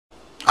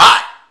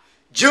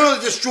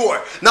Generally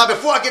destroy. Now,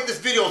 before I get this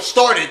video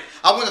started,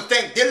 I want to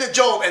thank Dylan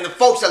Job and the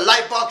folks at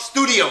LIGHTBOX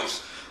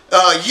Studios.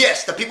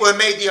 Yes, the people that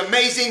made the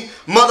amazing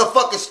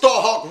motherfucking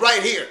STARHAWK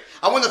right here.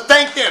 I want to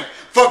thank them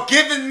for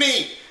giving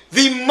me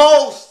the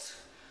most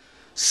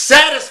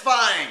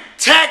satisfying,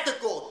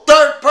 tactical,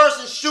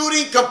 third-person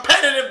shooting,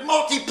 competitive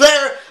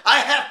multiplayer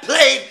I have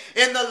played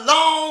in the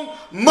long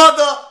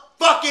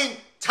motherfucking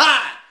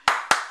time.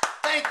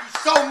 Thank you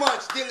so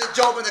much, Dylan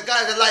Job and the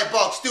guys at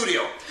LIGHTBOX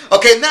Studio.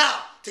 Okay, now,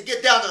 to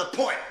get down to the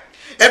point.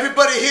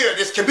 Everybody here,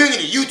 this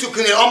community, YouTube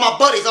community, all my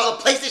buddies, all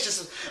the PlayStation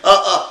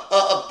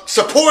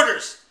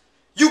supporters,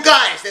 you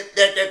guys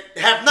that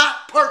have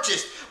not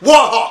purchased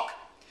Warhawk,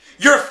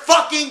 you're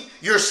fucking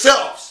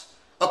yourselves.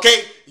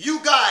 Okay?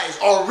 You guys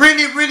are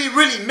really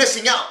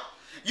missing out.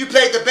 You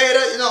played the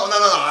beta, no.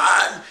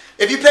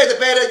 If you played the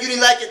beta, you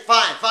didn't like it,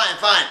 fine.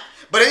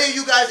 But any of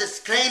you guys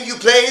that claim you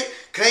played,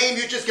 claim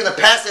you're just gonna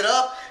pass it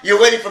up, you're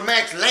waiting for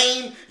Max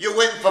Lane, you're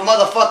waiting for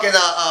motherfucking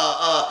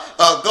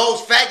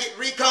Ghost Faggot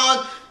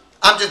Recon,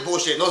 I'm just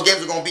bullshitting. Those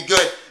games are gonna be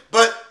good.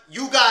 But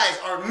you guys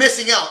are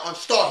missing out on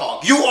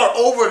STARHAWK. You are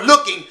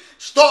overlooking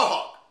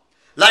STARHAWK.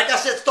 Like I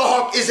said,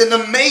 STARHAWK is an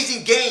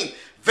amazing game.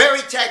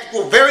 Very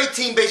tactical, very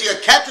team-based. You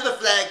gotta capture the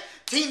flag,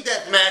 team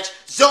deathmatch,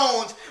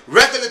 zones,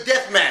 regular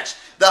deathmatch.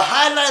 The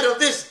highlight of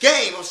this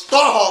game of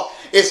STARHAWK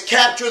is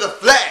capture the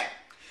flag.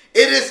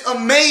 It is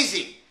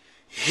amazing.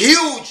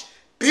 Huge,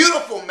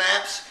 beautiful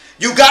maps.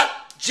 You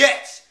got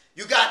jets,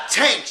 you got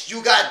tanks,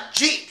 you got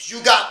jeeps,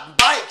 you got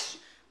bikes,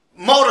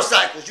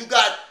 motorcycles, you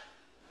got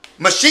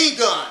machine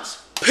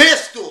guns,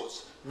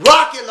 pistols,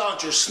 rocket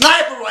launchers,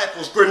 sniper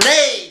rifles,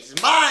 grenades,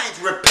 mines,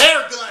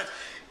 repair guns.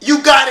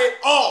 You got it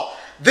all.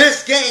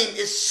 This game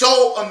is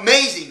so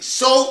amazing,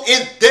 so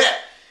in-depth.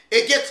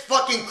 It gets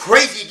fucking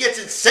crazy, it gets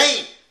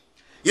insane.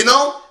 You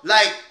know,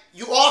 like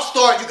you all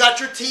start, you got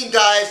your team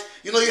guys,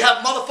 you know, you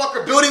have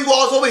motherfucker building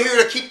walls over here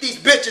to keep these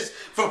bitches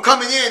from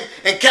coming in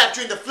and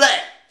capturing the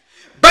flag.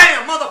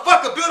 Bam,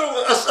 motherfucker, build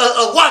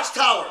a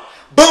watchtower.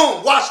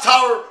 Boom,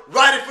 watchtower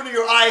right in front of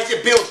your eyes.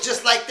 It builds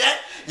just like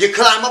that. You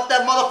climb up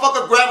that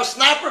motherfucker, grab a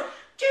sniper,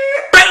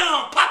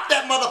 bam, pop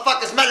that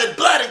motherfucker, smelling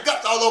blood and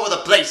guts all over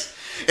the place.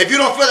 If you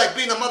don't feel like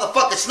being a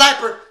motherfucking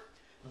sniper,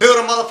 build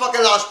a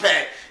motherfucking launch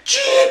pad.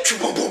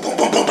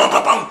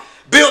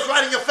 Builds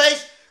right in your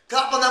face,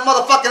 climb on that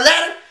motherfucking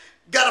ladder,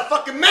 got a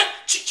fucking mech,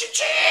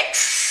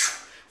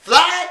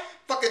 fly,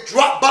 fucking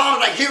drop bombs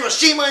like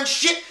Hiroshima and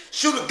shit,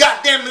 shoot a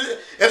goddamn,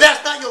 if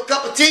that's not your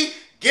cup of tea,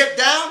 get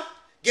down,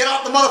 get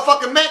off the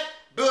motherfucking mech,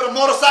 build a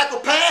motorcycle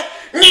pad,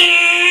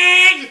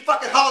 you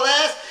fucking haul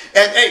ass,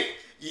 and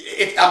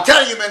hey, I'm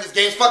telling you, man, this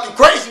game's fucking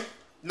crazy.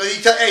 No,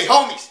 you tell, hey,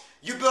 homies,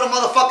 you build a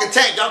motherfucking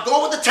tank. Y'all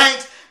go with the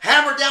tanks,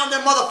 hammer down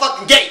them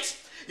motherfucking gates.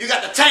 You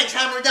got the tanks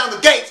hammering down the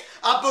gates.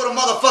 I built a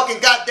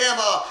motherfucking goddamn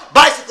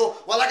bicycle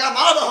while I got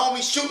my other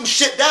homies shooting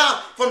shit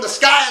down from the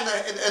sky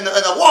and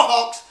the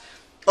Warhawks,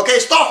 okay,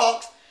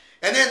 STARHAWKs,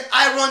 and then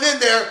I run in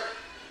there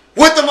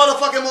with the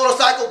motherfucking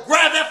motorcycle,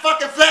 grab that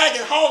fucking flag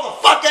and haul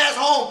the fuck ass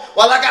home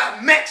while I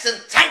got mechs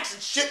and tanks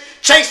and shit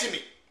chasing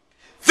me.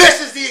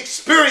 This is the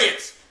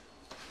experience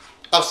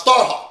of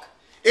STARHAWK.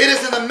 It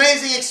is an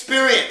amazing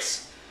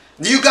experience.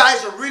 You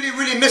guys are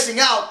really missing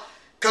out.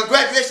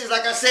 Congratulations,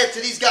 like I said, to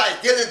these guys,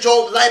 Dylan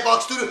Job,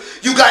 LIGHTBOX Studio.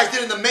 You guys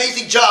did an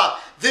amazing job.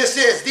 This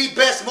is the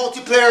best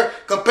multiplayer,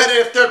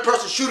 competitive,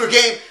 third-person shooter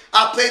game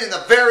I've played in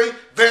a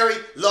very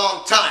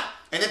long time.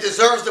 And it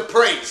deserves the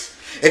praise.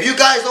 If you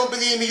guys don't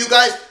believe me, you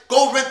guys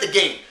go rent the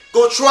game.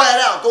 Go try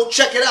it out. Go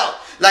check it out.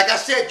 Like I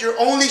said, you're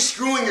only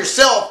screwing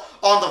yourself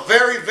on the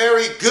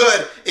very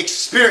good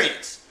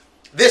experience.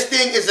 This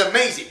thing is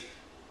amazing.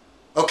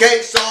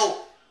 Okay,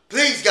 so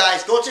please,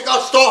 guys, go check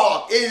out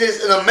STARHAWK. It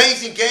is an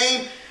amazing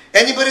game.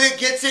 Anybody that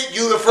gets it,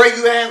 you afraid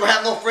you ain't gonna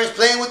have no friends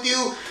playing with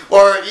you,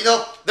 or, you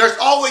know, there's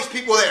always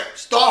people there.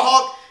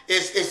 STARHAWK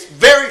is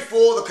very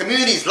full. The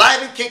community is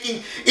live and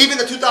kicking. Even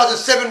the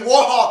 2007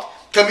 Warhawk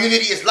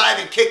community is live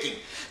and kicking.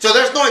 So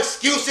there's no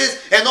excuses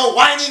and no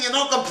whining and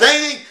no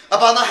complaining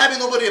about not having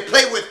nobody to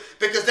play with,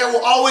 because there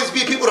will always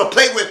be people to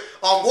play with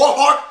on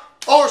Warhawk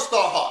or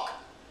STARHAWK.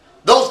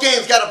 Those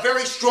games got a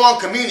very strong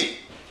community.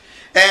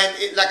 And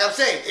like I'm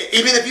saying,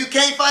 even if you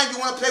can't find you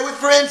want to play with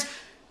friends,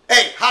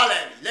 hey, holla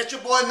at me. Let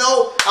your boy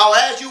know. I'll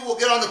add you. We'll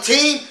get on the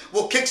team.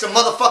 We'll kick some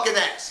motherfucking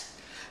ass.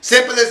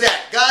 Simple as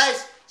that.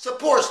 Guys,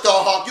 support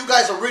STARHAWK. You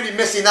guys are really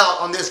missing out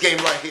on this game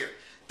right here.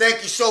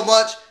 Thank you so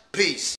much. Peace.